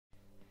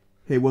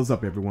Hey, what's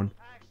up everyone?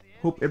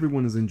 Hope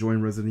everyone is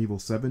enjoying Resident Evil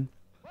 7.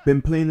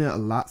 Been playing it a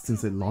lot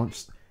since it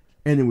launched.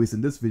 Anyways,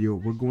 in this video,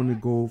 we're going to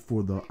go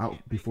for the Out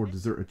Before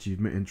Dessert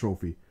achievement and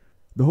trophy.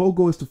 The whole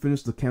goal is to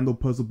finish the candle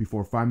puzzle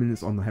before 5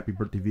 minutes on the Happy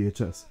Birthday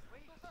VHS.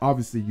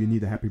 Obviously, you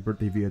need a Happy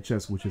Birthday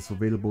VHS, which is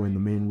available in the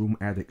main room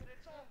attic,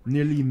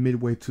 nearly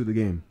midway to the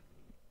game.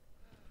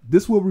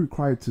 This will be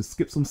required to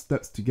skip some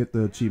steps to get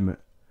the achievement.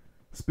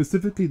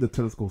 Specifically the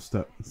telescope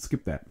step.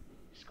 Skip that.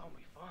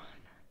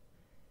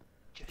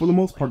 For the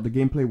most part, the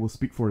gameplay will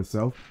speak for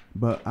itself,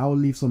 but I will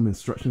leave some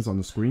instructions on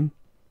the screen.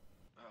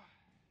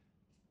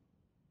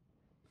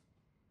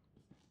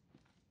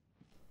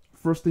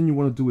 First thing you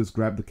want to do is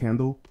grab the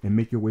candle and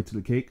make your way to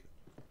the cake.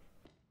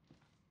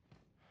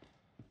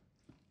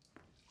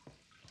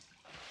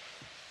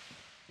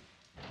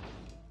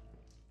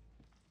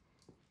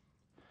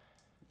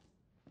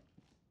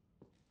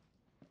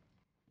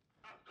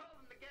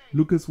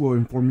 Lucas will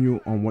inform you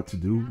on what to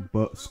do,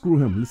 but screw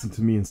him, listen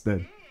to me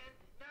instead.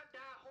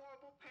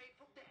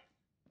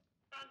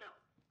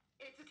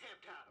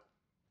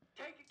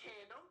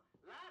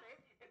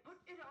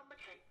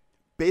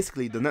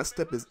 Basically, the next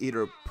step is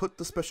either put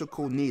the special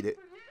code needed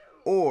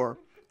or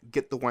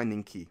get the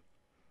winding key.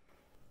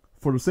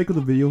 For the sake of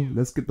the video,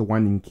 let's get the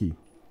winding key.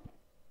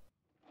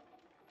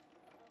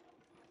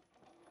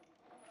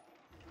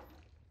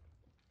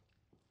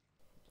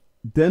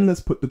 Then let's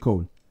put the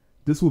code.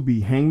 This will be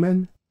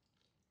Hangman,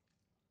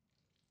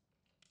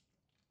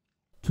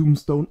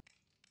 Tombstone,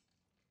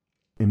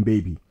 and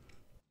Baby.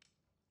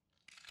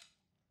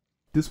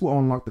 This will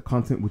unlock the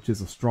content, which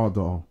is a straw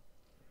doll.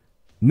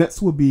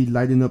 Next will be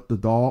lighting up the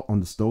doll on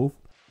the stove.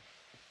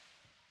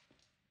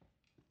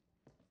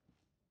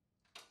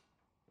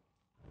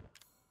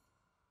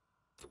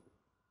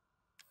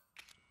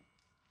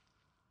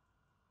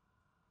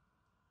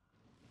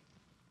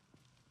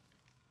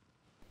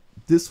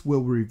 This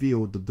will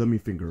reveal the dummy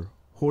finger.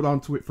 Hold on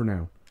to it for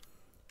now.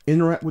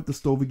 Interact with the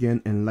stove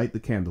again and light the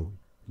candle.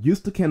 Use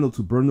the candle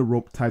to burn the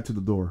rope tied to the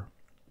door.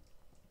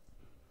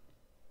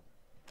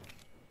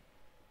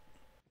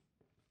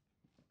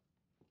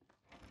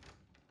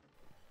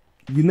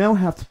 You now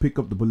have to pick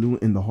up the balloon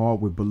in the hall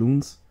with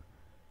balloons.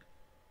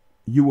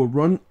 You will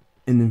run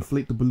and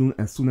inflate the balloon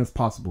as soon as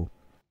possible.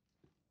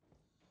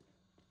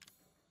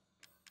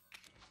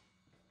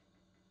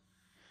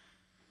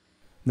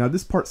 Now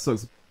this part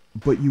sucks,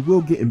 but you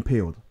will get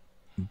impaled,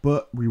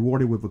 but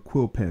rewarded with a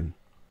quill pen.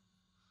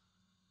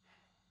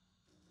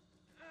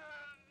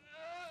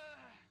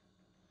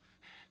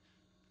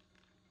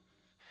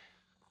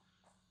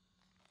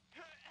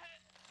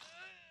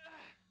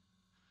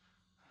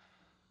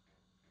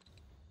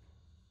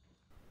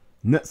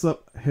 Next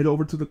up, head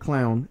over to the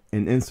clown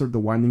and insert the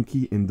winding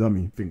key in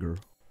dummy finger.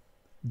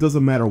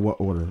 Doesn't matter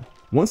what order.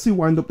 Once you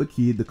wind up the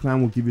key, the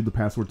clown will give you the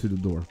password to the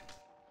door.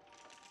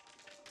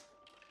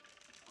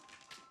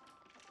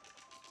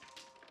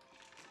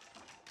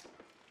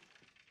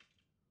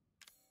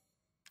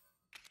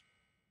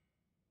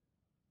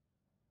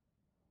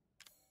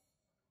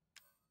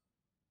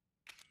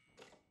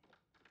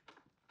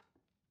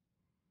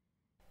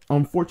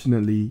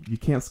 Unfortunately, you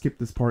can't skip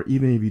this part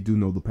even if you do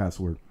know the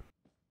password.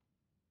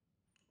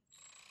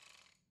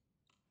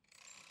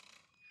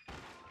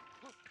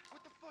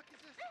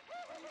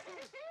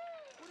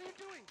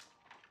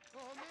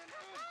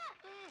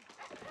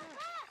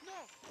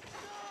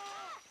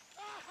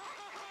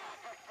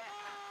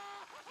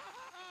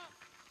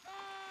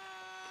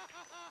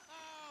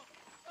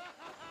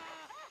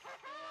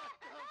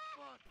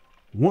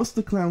 Once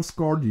the clown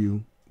scarred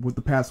you with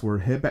the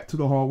password, head back to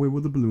the hallway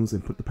with the balloons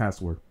and put the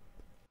password.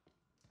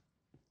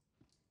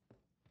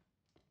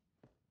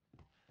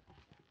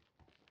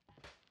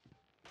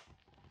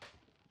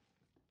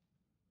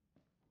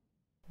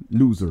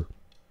 Loser.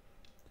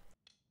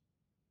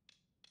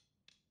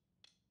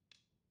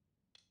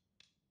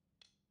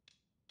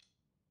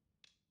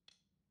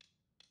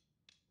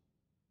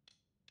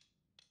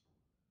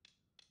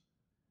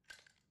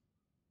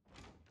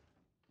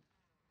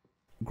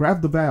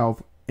 Grab the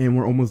valve and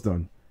we're almost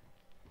done.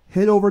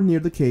 Head over near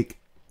the cake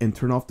and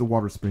turn off the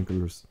water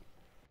sprinklers.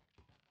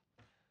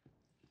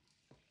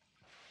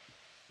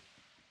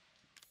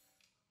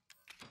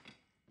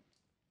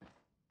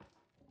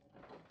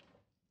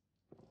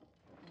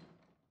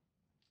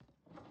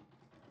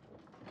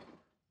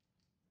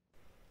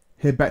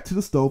 Head back to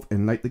the stove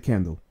and light the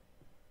candle.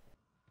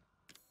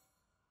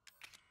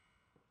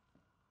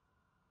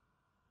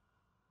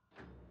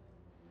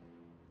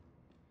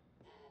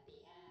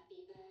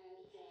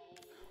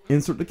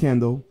 Insert the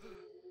candle.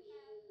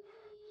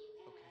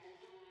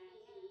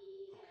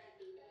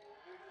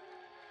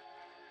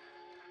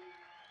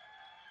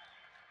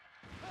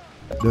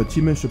 The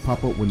achievement should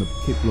pop up when the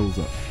cake blows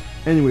up.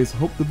 Anyways,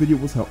 hope the video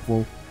was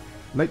helpful.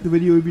 Like the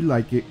video if you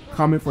like it,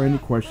 comment for any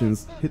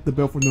questions, hit the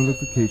bell for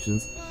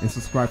notifications, and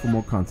subscribe for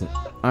more content.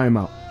 I am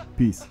out.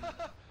 Peace.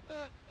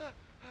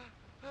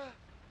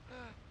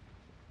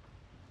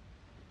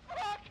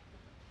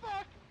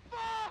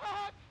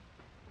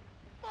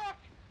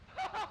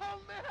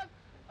 Oh man!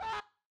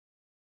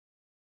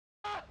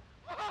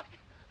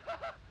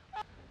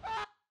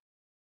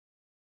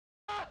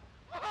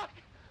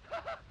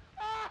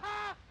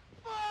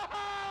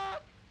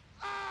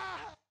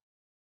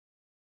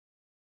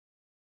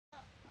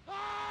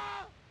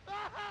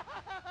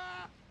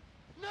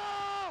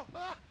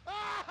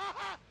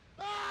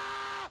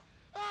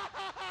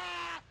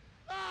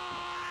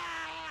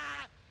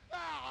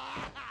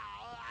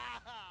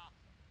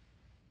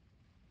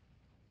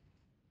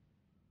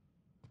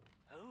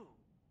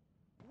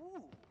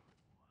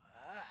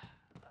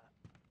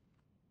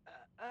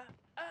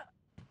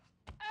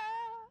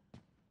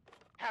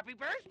 Happy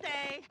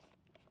birthday!